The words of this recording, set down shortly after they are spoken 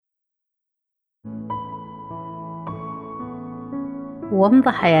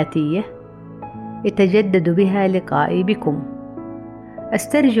ومضة حياتية يتجدد بها لقائي بكم،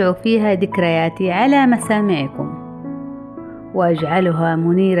 أسترجع فيها ذكرياتي على مسامعكم، وأجعلها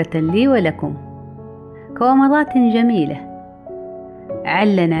منيرة لي ولكم كومضات جميلة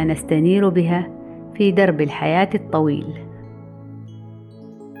علنا نستنير بها في درب الحياة الطويل.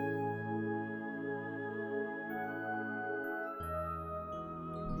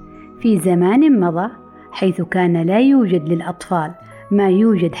 في زمان مضى، حيث كان لا يوجد للأطفال ما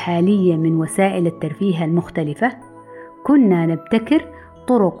يوجد حاليا من وسائل الترفيه المختلفة، كنا نبتكر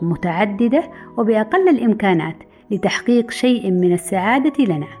طرق متعددة وبأقل الإمكانات لتحقيق شيء من السعادة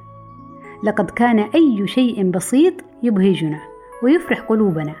لنا. لقد كان أي شيء بسيط يبهجنا ويفرح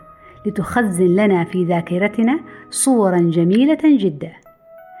قلوبنا، لتخزن لنا في ذاكرتنا صورا جميلة جدا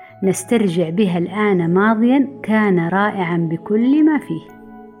نسترجع بها الآن ماضيا كان رائعا بكل ما فيه.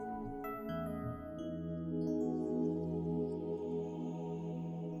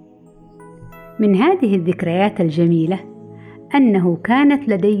 من هذه الذكريات الجميلة أنه كانت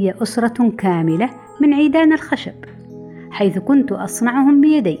لدي أسرة كاملة من عيدان الخشب، حيث كنت أصنعهم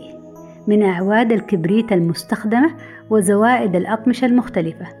بيدي من أعواد الكبريت المستخدمة وزوائد الأقمشة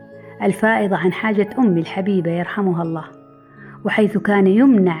المختلفة الفائضة عن حاجة أمي الحبيبة يرحمها الله، وحيث كان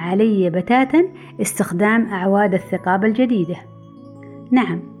يمنع علي بتاتا استخدام أعواد الثقاب الجديدة.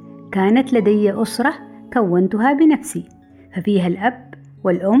 نعم، كانت لدي أسرة كونتها بنفسي، ففيها الأب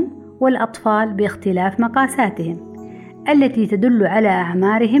والأم والأطفال باختلاف مقاساتهم التي تدل على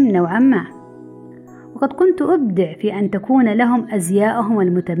أعمارهم نوعا ما، وقد كنت أبدع في أن تكون لهم أزياءهم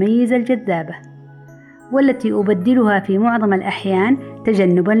المتميزة الجذابة، والتي أبدلها في معظم الأحيان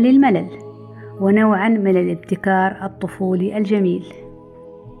تجنبا للملل ونوعا من الابتكار الطفولي الجميل.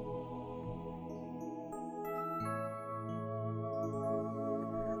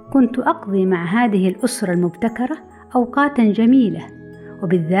 كنت أقضي مع هذه الأسرة المبتكرة أوقاتا جميلة،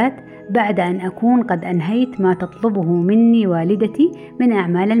 وبالذات بعد أن أكون قد أنهيت ما تطلبه مني والدتي من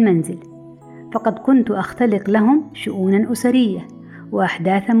أعمال المنزل، فقد كنت أختلق لهم شؤونا أسرية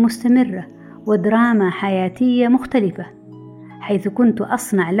وأحداثا مستمرة ودراما حياتية مختلفة، حيث كنت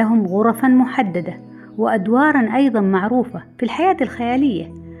أصنع لهم غرفا محددة وأدوارا أيضا معروفة في الحياة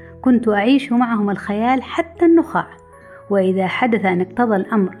الخيالية. كنت أعيش معهم الخيال حتى النخاع، وإذا حدث أن اقتضى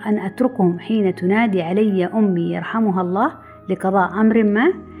الأمر أن أتركهم حين تنادي علي أمي يرحمها الله لقضاء أمر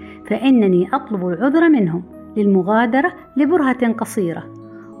ما، فإنني أطلب العذر منهم للمغادرة لبرهة قصيرة،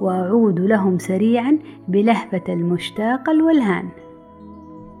 وأعود لهم سريعا بلهفة المشتاق الولهان.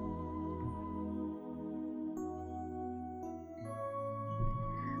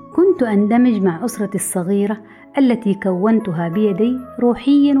 كنت أندمج مع أسرتي الصغيرة التي كونتها بيدي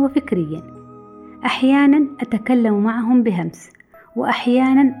روحيا وفكريا. أحيانا أتكلم معهم بهمس،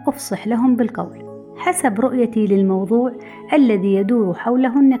 وأحيانا أفصح لهم بالقول حسب رؤيتي للموضوع الذي يدور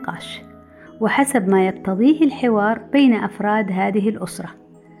حوله النقاش، وحسب ما يقتضيه الحوار بين أفراد هذه الأسرة،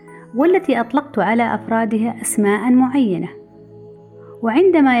 والتي أطلقت على أفرادها أسماء معينة.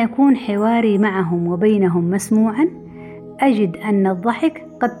 وعندما يكون حواري معهم وبينهم مسموعا، أجد أن الضحك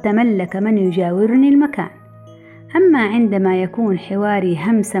قد تملك من يجاورني المكان. أما عندما يكون حواري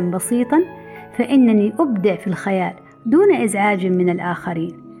همسا بسيطا، فإنني أبدع في الخيال دون إزعاج من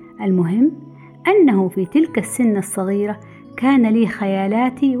الآخرين. المهم أنه في تلك السن الصغيرة كان لي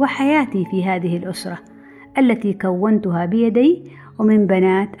خيالاتي وحياتي في هذه الأسرة التي كونتها بيدي ومن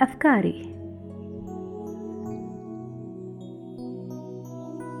بنات أفكاري.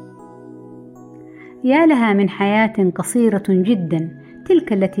 يا لها من حياة قصيرة جدا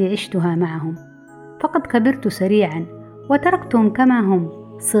تلك التي عشتها معهم، فقد كبرت سريعا وتركتهم كما هم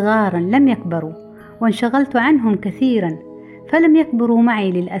صغارا لم يكبروا، وانشغلت عنهم كثيرا فلم يكبروا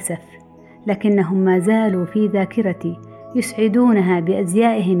معي للأسف، لكنهم ما زالوا في ذاكرتي يسعدونها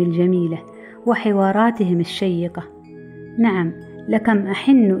بأزيائهم الجميلة وحواراتهم الشيقة. نعم، لكم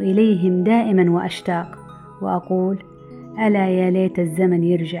أحن إليهم دائما وأشتاق، وأقول ألا يا ليت الزمن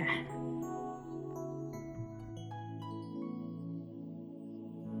يرجع.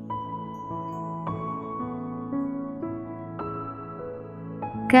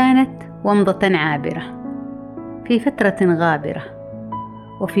 كانت ومضة عابرة في فترة غابرة،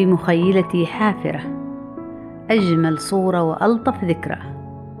 وفي مخيلتي حافرة أجمل صورة وألطف ذكرى،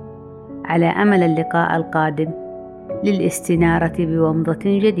 على أمل اللقاء القادم للاستنارة بومضة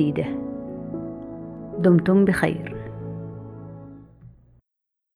جديدة. دمتم بخير.